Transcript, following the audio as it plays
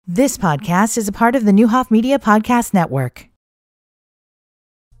This podcast is a part of the Newhoff Media Podcast Network.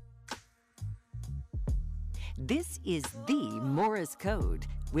 This is the Morris Code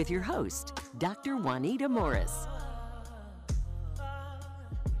with your host, Dr. Juanita Morris.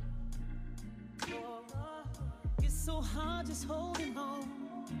 It's so hard just holding on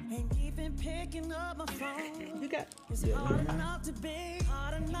and even picking up my phone. It's hard enough to be,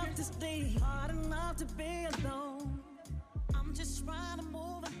 hard enough to stay, hard enough to be alone. I'm just trying to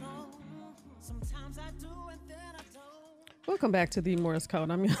move along. Sometimes I do and then I don't. Welcome back to the Morris Code.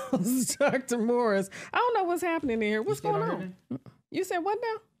 I'm your host, Dr. Morris. I don't know what's happening here. What's going on? You said what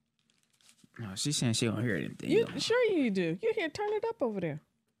now? No, she's saying she don't hear anything. Sure you do. You hear? Turn it up over there.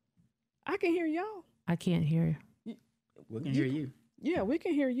 I can hear y'all. I can't hear you. We can hear you. Yeah, we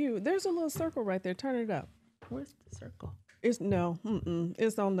can hear you. There's a little circle right there. Turn it up. Where's the circle? It's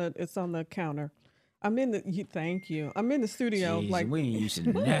on the counter. I'm in the. Thank you. I'm in the studio. Jeez, we ain't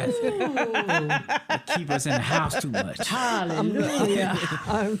using that. Keep us in the house too much. Hallelujah.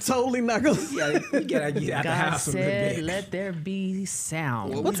 I'm totally not gonna. We gotta get out the God house a little said, bit. "Let there be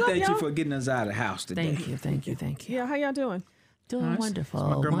sound." Well, What's we up, thank y'all? you for getting us out of the house today. Thank you. Yeah, how y'all doing? Doing wonderful. My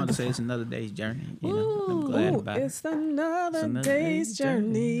grandmother wonderful. says it's another day's journey. You know, I'm glad about it. It's another another day's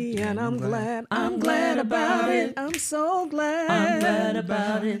journey, and I'm glad. I'm glad about it. I'm so glad. I'm glad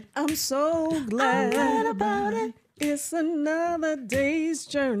about it. I'm so glad. I'm glad about it. It's another day's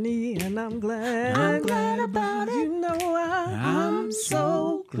journey, and I'm glad. I'm glad about it. You know I'm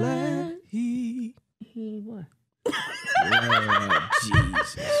so glad. He what? Oh,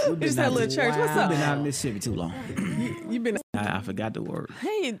 Jesus. We've been It's that out little this- church. What's We've up? been out in Mississippi too long. You've been. I forgot the word.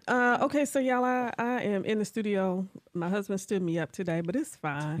 Hey, okay, so y'all, I am in the studio. My husband stood me up today, but it's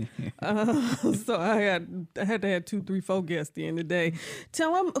fine. So I had to have 2, 3, 4 guests the end of the day.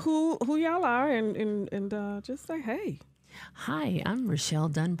 Tell them who y'all are and just say hey. Hi, I'm Richelle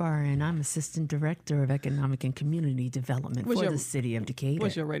Dunbar, and I'm Assistant Director of Economic and Community Development What's for your- the City of Decatur.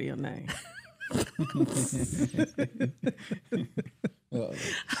 What's your radio name?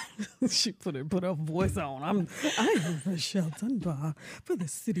 She put her voice on. I'm Richelle Dunbar for the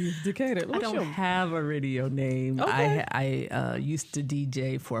City of Decatur. I What's don't your have a radio name. Okay. I used to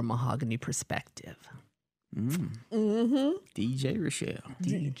DJ for Mahogany Perspective. DJ Richelle.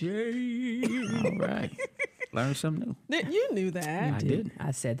 DJ. All right. Learn something new. You knew that. I did.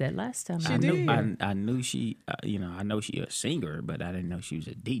 I said that last time. She I did. knew, I knew she, I know she a singer, but I didn't know she was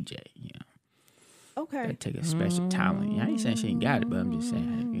a DJ. Okay. That take a special talent. I ain't saying she ain't got it, but I'm just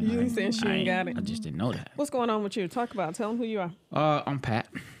saying. You ain't saying she ain't got it. I just didn't know that. What's going on with you? Talk about it. Tell them who you are. I'm Pat.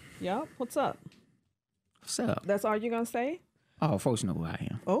 Yup. What's up? What's up? That's all you're going to say? Oh, folks know who I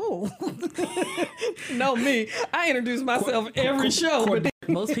am. Oh. No, me. I introduce myself every show. But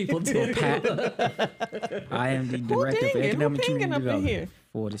Most people do. Pat. I am the director of dinging? Who economic pinging community up in development here?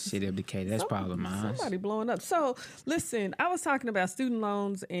 for the city of Decatur. That's probably mine. Somebody blowing up. So, listen, I was talking about student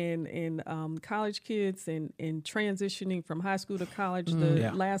loans and college kids and transitioning from high school to college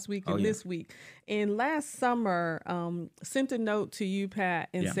Yeah. last week and Oh, yeah. this week. And last summer, sent a note to you, Pat,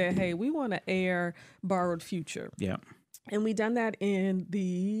 and Yeah. said, hey, we want to air Borrowed Future. Yeah. And we done that in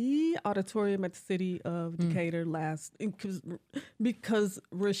the auditorium at the City of Decatur because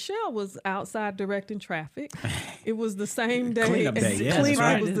Richelle was outside directing traffic. It was the same day. Cleanup day, yeah, that's Cleanup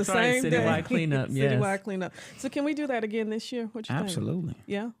right. was the That's right, same day. citywide cleanup, yes. Citywide cleanup. So can we do that again this year? What you think? Absolutely.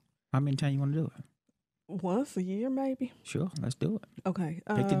 Yeah, How many times you want to do it? once a year maybe. Sure, let's do it. Okay.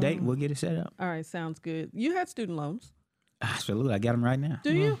 Pick the date. We'll get it set up. All right, sounds good. You had student loans, Absolutely. I got them right now.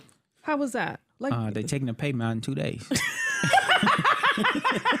 do you? How was that? Like They're taking the payment out in 2 days.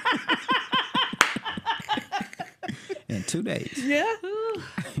 In 2 days. yeah.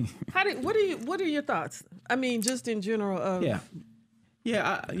 What are your thoughts? I mean, just in general of Yeah.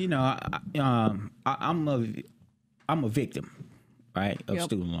 I'm a victim, right, of Yep.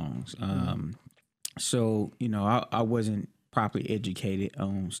 student loans. So I wasn't properly educated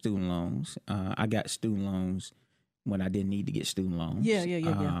on student loans. I got student loans when I didn't need to get student loans.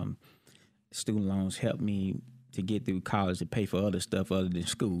 Yeah. Student loans helped me to get through college to pay for other stuff other than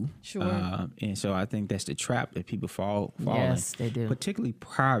school. Sure. And so I think that's the trap that people fall Yes, in. they do. Particularly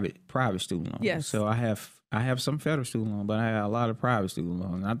private student loans. Yes. So I have some federal student loans, but I have a lot of private student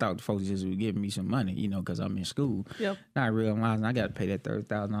loans. And I thought the folks just were giving me some money, because I'm in school. Yep. Not realizing I got to pay that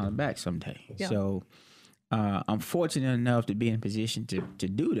 $30,000 back someday. Yeah. So I'm fortunate enough to be in a position to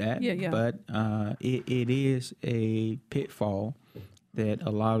do that. Yeah. But it is a pitfall that a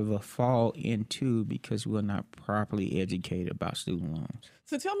lot of us fall into because we're not properly educated about student loans.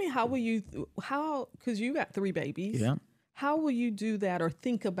 So tell me, because you got 3 babies. Yeah. How will you do that or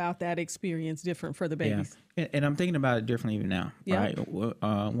think about that experience different for the babies? And I'm thinking about it differently even now. Yeah. Right.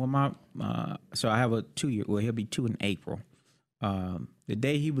 When my so I have a 2-year. Well, he'll be 2 in April. The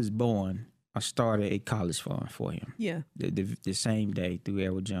day he was born, I started a college fund for him. Yeah. The same day through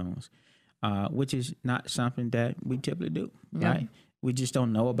Edward Jones, which is not something that we typically do. Right. We just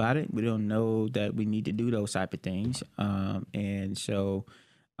don't know about it. We don't know that we need to do those type of things. And so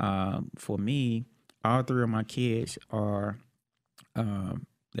for me, all 3 of my kids are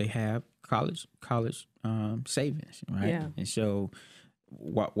they have college savings, right? Yeah. And so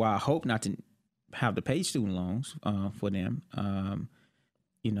while I hope not to have to pay student loans for them, my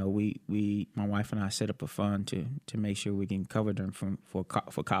wife and I set up a fund to make sure we can cover them for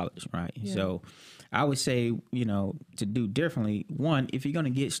college, right? Yeah. So I would say, to do differently. One, if you're going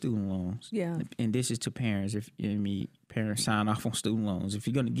to get student loans, and this is to parents, if parents sign off on student loans, if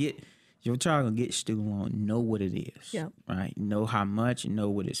you're going to get your child gonna get student loan, know what it is, right? Know how much, know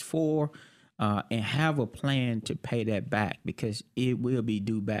what it's for, and have a plan to pay that back, because it will be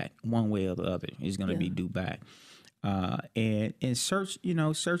due back one way or the other. It's gonna be due back, and search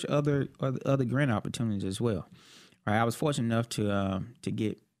other grant opportunities as well. Right, I was fortunate enough to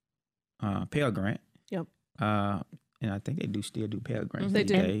get Pell Grant. Yep. And I think they still do Pell Grants. They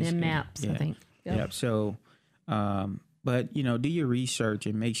do. And MAPS, I think. Yep. So. But, do your research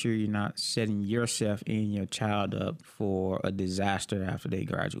and make sure you're not setting yourself and your child up for a disaster after they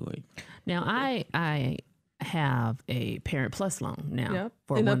graduate. Now, I have a Parent Plus loan now. Yep.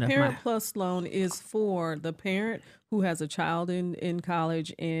 For and one the of Parent my, Plus loan is for the parent who has a child in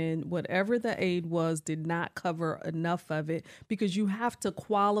college, and whatever the aid was did not cover enough of it, because you have to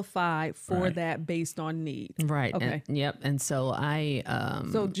qualify for that based on need. Right. Okay. And so I...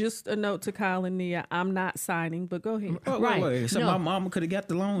 so just a note to Kyle and Nia, I'm not signing, but go ahead. Oh, Right. wait. So No. my mama could have got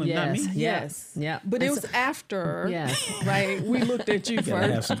the loan and not me? Yes. Yeah. But And it was after, right? We looked at you Gotta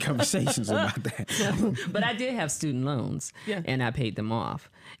have first. some conversations about that. But I did have student loans, and I paid them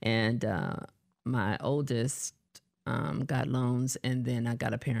off. And my oldest got loans, and then I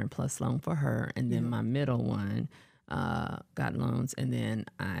got a Parent Plus loan for her, and then my middle one got loans, and then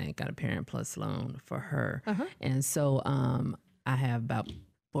I got a Parent Plus loan for her. And so I have about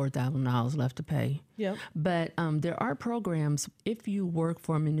 $4,000 left to pay. Yep. But there are programs if you work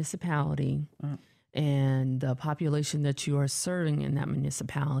for a municipality. And the population that you are serving in that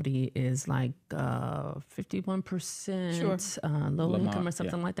municipality is like 51% low income or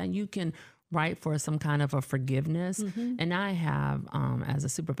something like that. You can write for some kind of a forgiveness. And I have, as a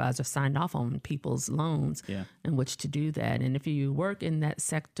supervisor, signed off on people's loans in which to do that. And if you work in that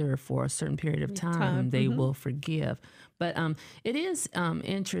sector for a certain period of time, they will forgive. But it is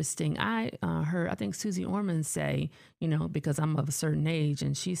interesting. I heard, I think Susie Orman say, because I'm of a certain age,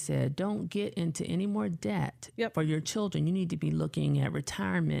 and she said, don't get into any more debt for your children. You need to be looking at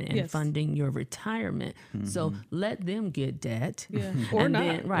retirement and funding your retirement. So let them get debt. Or and not.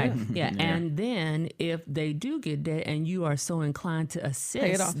 Then, right. And then if they do get debt and you are so inclined to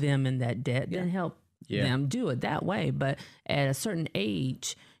assist them in that debt, then help them do it that way. But at a certain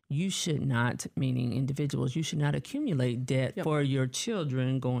age, you should not, meaning individuals, you should not accumulate debt for your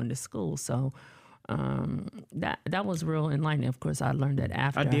children going to school. So that was real enlightening. Of course, I learned that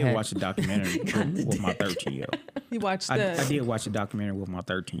after I did watch a documentary with my 13-year-old. You watched I did watch a documentary with my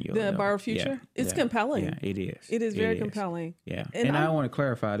 13-year-old. The Borrowed Future? It's compelling. Yeah, it is. It is very compelling. Yeah. And I want to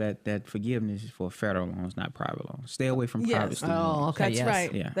clarify that forgiveness is for federal loans, not private loans. Stay away from private student loans. Okay, That's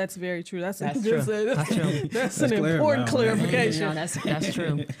right. Yeah. That's very true. That's true. That's an important clarification. No, that's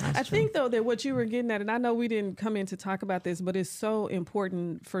true. I think, though, that what you were getting at, and I know we didn't come in to talk about this, but it's so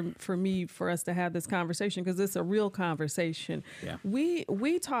important for us to have this conversation, because it's a real conversation. Yeah.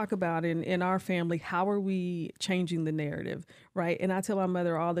 We talk about in our family, how are we changing the narrative, right? And I tell my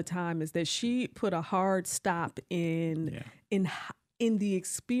mother all the time is that she put a hard stop in the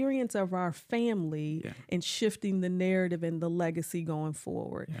experience of our family and shifting the narrative and the legacy going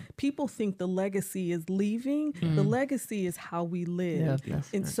forward. People think the legacy is leaving. The legacy is how we live.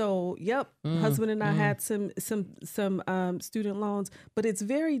 And so, husband and I had some student loans, but it's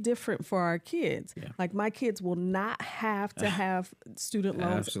very different for our kids. Like, my kids will not have to have student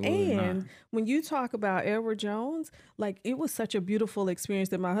loans. Absolutely and not. when you talk about Edward Jones, like, it was such a beautiful experience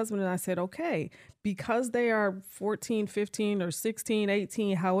that my husband and I said, okay, because they are 14, 15, or 16,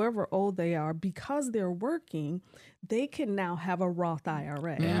 18, however old they are, because they're working, they can now have a Roth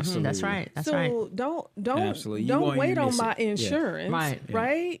IRA. Absolutely. That's right. That's so right. don't wait on my insurance, Right.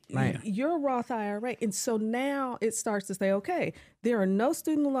 Right? Your Roth IRA. And so now it starts to say, okay, there are no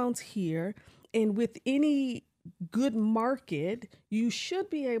student loans here, and with any good market, you should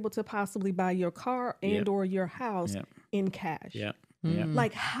be able to possibly buy your car and or your house in cash. Yeah.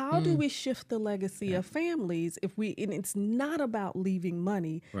 Like, how do we shift the legacy of families and it's not about leaving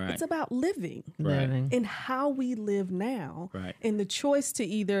money, it's about living and how we live now. And the choice to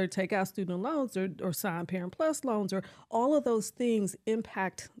either take out student loans or sign Parent Plus loans, or all of those things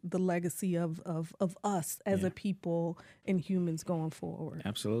impact the legacy of us as a people and humans going forward.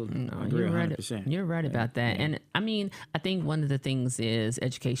 Absolutely. No, I agree 100%. You're right about that. And I mean, I think one of the things is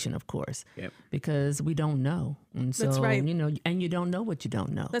education, of course, because we don't know. And so, That's right. you know, and you don't know what you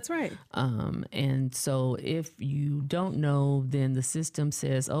don't know. That's right. And so if you don't know, then the system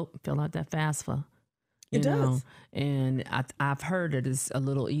says, oh, fill out that FAFSA. It does. And I've heard it is a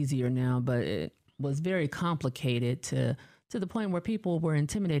little easier now, but it was very complicated to the point where people were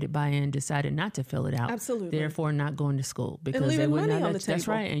intimidated by it and decided not to fill it out. Absolutely. Therefore, not going to school because leaving they would money not. on the That's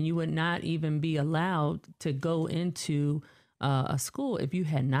table. right, and you would not even be allowed to go into a school if you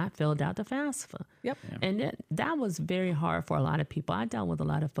had not filled out the FAFSA. Yep. And that was very hard for a lot of people. I dealt with a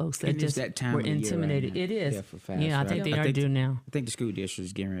lot of folks that And it's just that time were of the year right intimidated. now. It is. Yeah, for FAFSA, Yeah, I think they are due now. I think the school district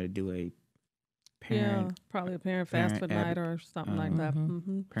is getting ready to do a parent, probably a parent FAFSA night or something like that.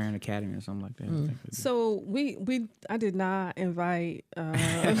 parent academy or something like that. I think they do. So I did not invite Pat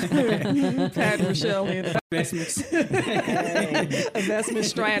and Richelle in investment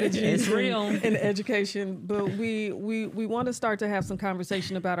strategy. It's real. In education, but we want to start to have some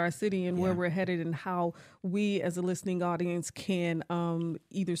conversation about our city and where we're headed and how we as a listening audience can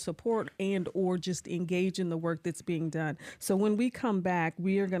either support and or just engage in the work that's being done. So when we come back,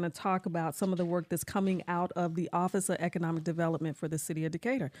 we are going to talk about some of the work that's coming out of the Office of Economic Development for the City of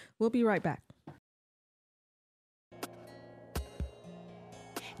Decatur. We'll be right back.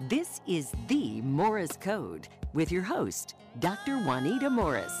 This is the Morris Code with your host, Dr. Juanita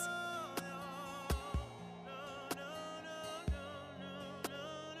Morris.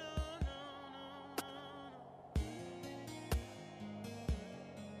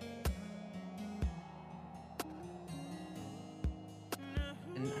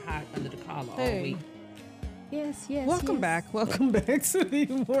 And hot under the collar all Hey. week. Yes. Welcome back to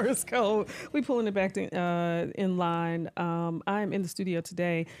the Morris Code. We're pulling it back to, in line. I'm in the studio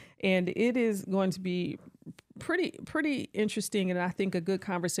today, and it is going to be pretty interesting, and I think a good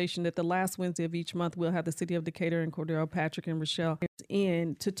conversation that the last Wednesday of each month we'll have the City of Decatur and Cordaryl, Patrick, and Richelle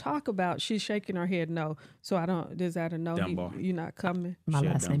in to talk about. She's shaking her head no, so I don't. Is that a no? Dunbar. You're not coming. My Shit,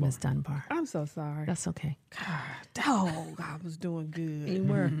 last name Dunbar. is Dunbar. I'm so sorry. That's okay. Dog, I was doing good. You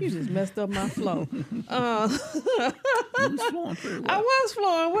were. You just messed up my flow. You was flowing pretty well. I was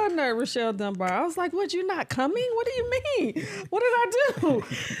flowing, wasn't I, Richelle Dunbar? I was like, "What? You not coming? What do you mean? What did I do?"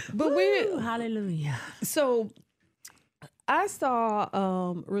 But Ooh, hallelujah. So I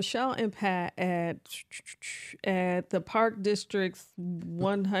saw Richelle and Pat at the Park District's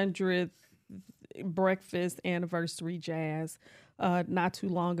 100th breakfast anniversary jazz not too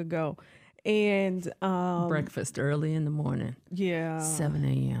long ago. And Breakfast early in the morning, yeah, 7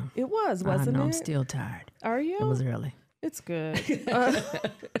 a.m. it wasn't I know, it? I'm still tired. Are you? It was early. It's good.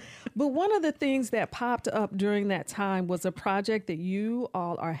 But one of the things that popped up during that time was a project that you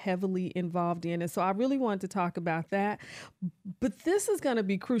all are heavily involved in. And so I really wanted to talk about that. But this is going to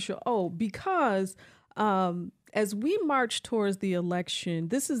be crucial. Because as we march towards the election,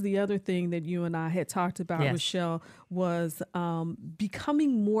 this is the other thing that you and I had talked about, Yes. Richelle, was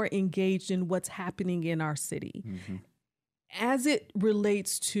becoming more engaged in what's happening in our city. As it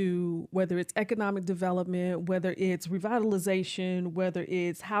relates to whether it's economic development, whether it's revitalization, whether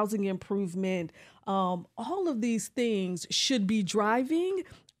it's housing improvement, all of these things should be driving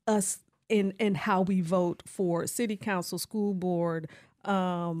us in how we vote for city council, school board,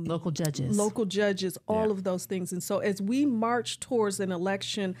 Local judges, all of those things. And so as we march towards an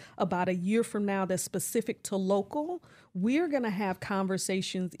election about a year from now that's specific to local, we're going to have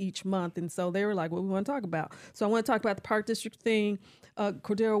conversations each month. And so they were like, what we want to talk about? So I want to talk about the Park District thing.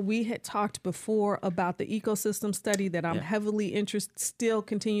 Cordaryl, we had talked before about the ecosystem study that I'm heavily interested, still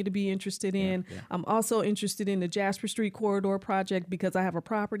continue to be interested in. I'm also interested in the Jasper Street Corridor project because I have a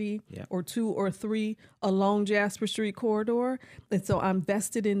property or 2 or 3 along Jasper Street Corridor. And so I'm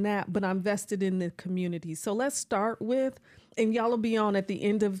vested in that, but I'm vested in the community. So let's start with, and y'all will be on at the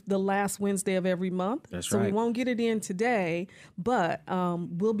end of the last Wednesday of every month. That's right. So we right. won't get it in today, but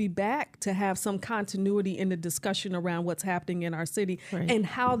we'll be back to have some continuity in the discussion around what's happening in our city and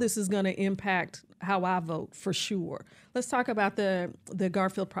how this is going to impact how I vote for sure. Let's talk about the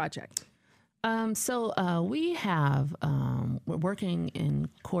Garfield project. So we have, we're working in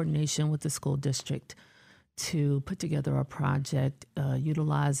coordination with the school district to put together a project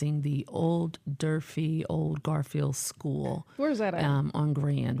utilizing the old Durfee, old Garfield School. Where's that at? On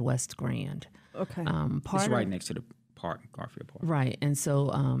Grand, West Grand. Okay. It's right next to the park, Garfield Park. Right. And so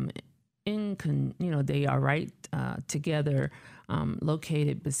they are right together.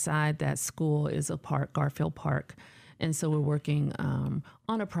 Located beside that school is a park, Garfield Park. And so we're working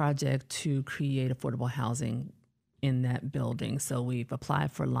on a project to create affordable housing in that building. So we've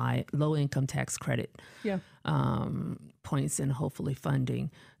applied for low income tax credit points and hopefully funding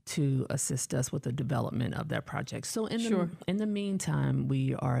to assist us with the development of that project. So in the meantime,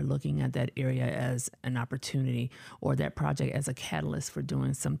 we are looking at that area as an opportunity, or that project as a catalyst for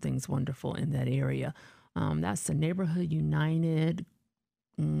doing some things wonderful in that area. That's the Neighborhood United,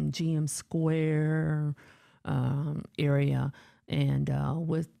 GM Square area, and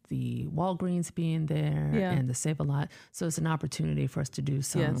with the Walgreens being there and the Save-A-Lot. So it's an opportunity for us to do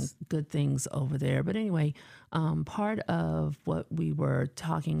some good things over there. But anyway, part of what we were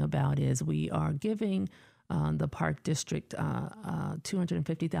talking about is we are giving the Park District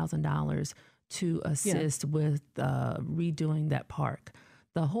 $250,000 to assist with redoing that park.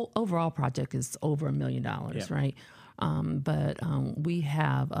 The whole overall project is over $1 million, right? But we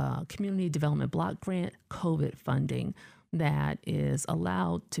have a community development block grant COVID funding that is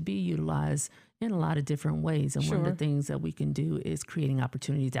allowed to be utilized in a lot of different ways. And one of the things that we can do is creating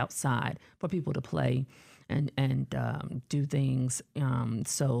opportunities outside for people to play and do things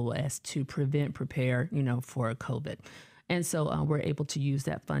so as to prepare, for COVID. And so we're able to use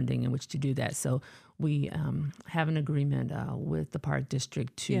that funding in which to do that. So we have an agreement with the Park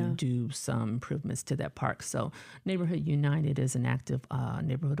District to do some improvements to that park. So Neighborhood United is an active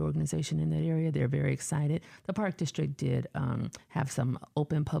neighborhood organization in that area. They're very excited. The Park District did have some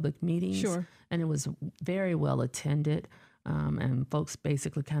open public meetings, and it was very well attended. And folks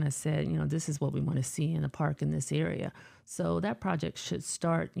basically kind of said, this is what we want to see in the park in this area. So that project should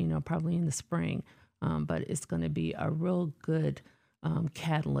start, probably in the spring. But it's going to be a real good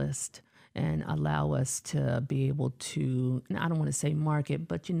catalyst and allow us to be able to, and I don't want to say market,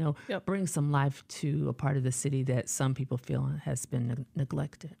 but, bring some life to a part of the city that some people feel has been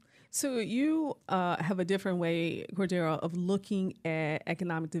neglected. So you have a different way, Cordaryl, of looking at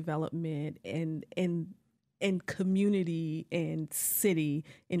economic development and community and city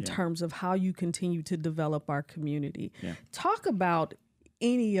in terms of how you continue to develop our community. Talk about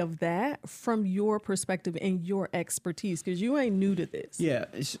any of that from your perspective and your expertise, because you ain't new to this.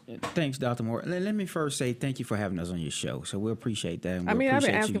 Thanks, Dr. Moore. Let me first say thank you for having us on your show. So we appreciate that. I've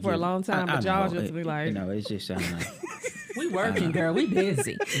been asking for a long time, but y'all just be like, it's just like we working, girl. We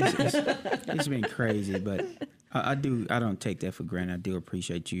busy. It's been crazy, but I don't take that for granted. I do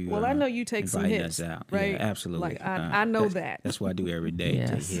appreciate you. Well, I know you take some hits, right? Yeah, absolutely. Like I know that. That's what I do every day.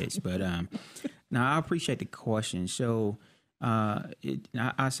 Take hits, but now I appreciate the question. So.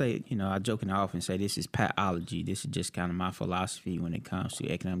 I say, I joke and I often say this is patology. This is just kind of my philosophy when it comes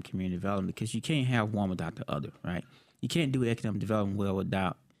to economic community development, because you can't have one without the other, right? You can't do economic development well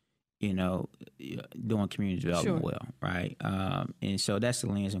without, doing community development well, right? And so that's the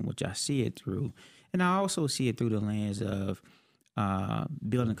lens in which I see it through. And I also see it through the lens of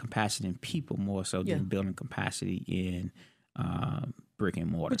building capacity in people more so than building capacity in brick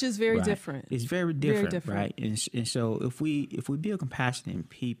and mortar, which is very different. It's very different, right? And so if we build capacity in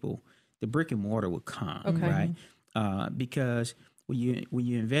people, the brick and mortar will come, right? Because when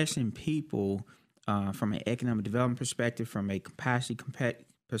you invest in people from an economic development perspective, from a capacity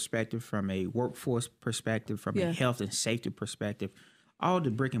perspective, from a workforce perspective, from a health and safety perspective, all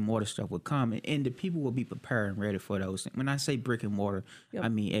the brick and mortar stuff will come, and the people will be prepared and ready for those things. When I say brick and mortar, I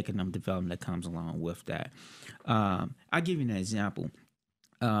mean economic development that comes along with that. I'll give you an example.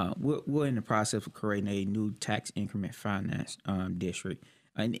 We're in the process of creating a new tax increment finance district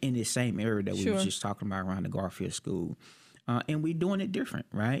in the same area that we were just talking about around the Garfield School. And we're doing it different,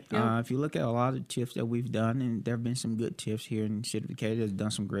 right? If you look at a lot of the TIFs that we've done, and there have been some good TIFs here in the city of Decatur that's done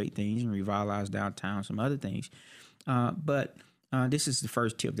some great things and revitalized downtown, some other things. But this is the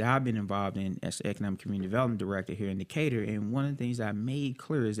first TIF that I've been involved in as the Economic Community Development Director here in Decatur. And one of the things I made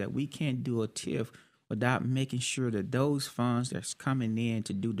clear is that we can't do a TIF without making sure that those funds that's coming in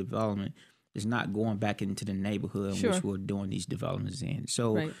to do development is not going back into the neighborhood in which we're doing these developments in.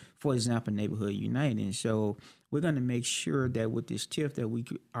 So, for example, Neighborhood United. So we're going to make sure that with this TIF that we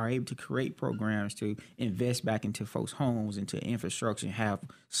are able to create programs to invest back into folks' homes, into infrastructure, and have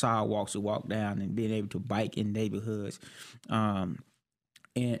sidewalks to walk down and being able to bike in neighborhoods. And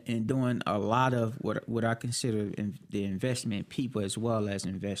doing a lot of what I consider the investment in people, as well as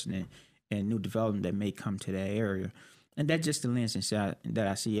investing in new development that may come to that area. And that's just the lens that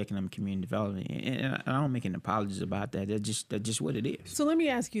I see economic community development. And I don't make any apologies about that. That's just what it is. So let me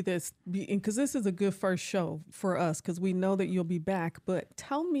ask you this, because this is a good first show for us, because we know that you'll be back. But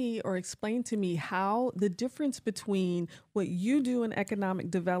tell me or explain to me how the difference between what you do in economic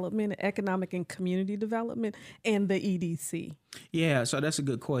development, economic and community development, and the EDC. Yeah, so that's a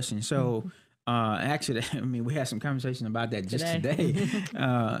good question. So actually, I mean, we had some conversation about that just today.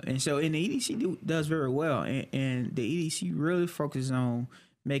 And so, and the EDC does very well. And the EDC really focuses on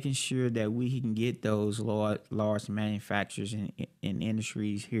making sure that we can get those large manufacturers and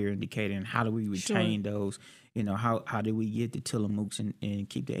industries here in Decatur. And how do we retain those? You know, how do we get the Tillamook's and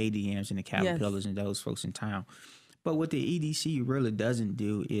keep the ADMs and the Caterpillars and those folks in town? But what the EDC really doesn't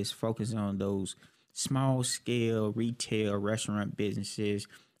do is focus on those small scale retail restaurant businesses,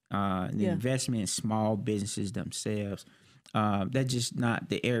 the investment in small businesses themselves. That's just not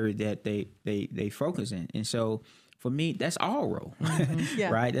the area that they focus in. And so for me, that's our role,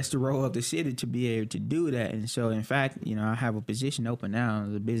 right? That's the role of the city to be able to do that. And so, in fact, you know, I have a position open now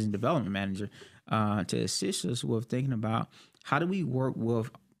as a business development manager to assist us with thinking about how do we work with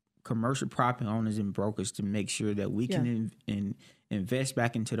commercial property owners and brokers to make sure that we can invest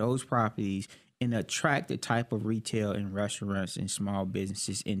back into those properties and attract the type of retail and restaurants and small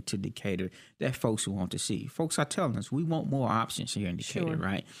businesses into Decatur that folks want to see. Folks are telling us we want more options here in Decatur,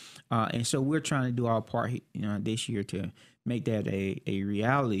 right? And so we're trying to do our part, you know, this year to make that a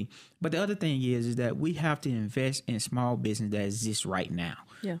reality. But the other thing is that we have to invest in small business that exists right now,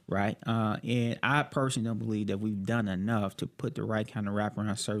 right? And I personally don't believe that we've done enough to put the right kind of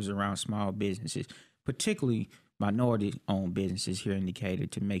wraparound service around small businesses, particularly minority-owned businesses here in Decatur,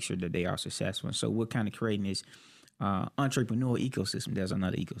 to make sure that they are successful. And so we're kind of creating this entrepreneurial ecosystem. There's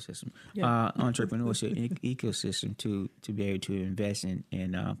another ecosystem, entrepreneurship ecosystem to be able to invest in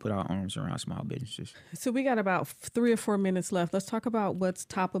and put our arms around small businesses. So we got about 3 or 4 minutes left. Let's talk about what's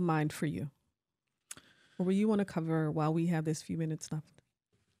top of mind for you. Or will you want to cover while we have this few minutes left?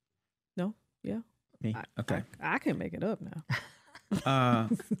 No? Yeah? Me? Okay. I can make it up now.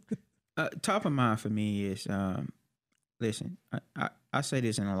 Top of mind for me is, listen, I say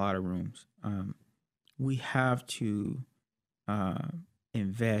this in a lot of rooms. We have to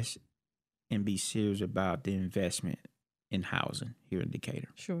invest and be serious about the investment in housing here in Decatur.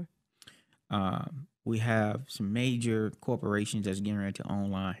 Sure. We have some major corporations that's getting ready to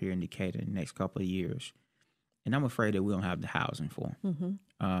online here in Decatur in the next couple of years. And I'm afraid that we don't have the housing for them.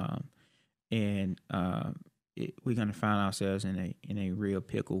 We're going to find ourselves in a real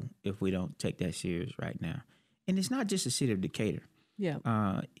pickle if we don't take that serious right now. And it's not just the city of Decatur.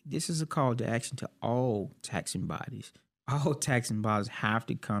 This is a call to action to all taxing bodies. All taxing bodies have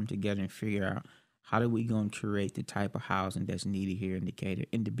to come together and figure out how do we going to create the type of housing that's needed here in Decatur.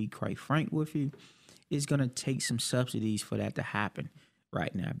 And to be quite frank with you, it's going to take some subsidies for that to happen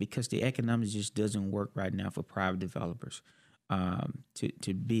right now, because the economics just doesn't work right now for private developers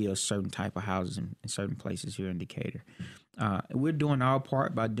to build certain type of houses in certain places here in Decatur. We're doing our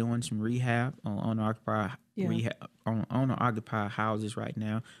part by doing some rehab on owner-occupied houses right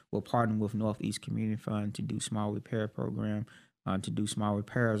now. We're partnering with Northeast Community Fund to do small repair program, to do small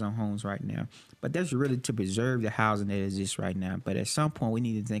repairs on homes right now. But that's really to preserve the housing that exists right now. But at some point, we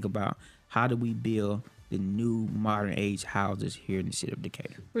need to think about how do we build the new modern age houses here in the city of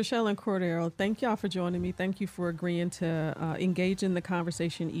Decatur. Richelle and Cordaryl, thank y'all for joining me. Thank you for agreeing to engage in the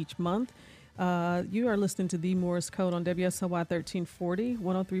conversation each month. You are listening to The Morris Code on WSOY 1340,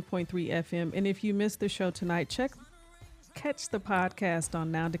 103.3 FM. And if you missed the show tonight, catch the podcast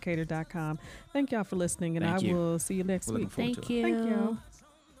on nowdecatur.com. Thank y'all for listening, and I will see you next week. Thank you. Thank you.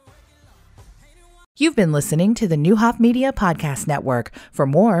 You've been listening to the Neuhoff Media Podcast Network. For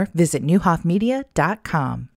more, visit neuhoffmedia.com.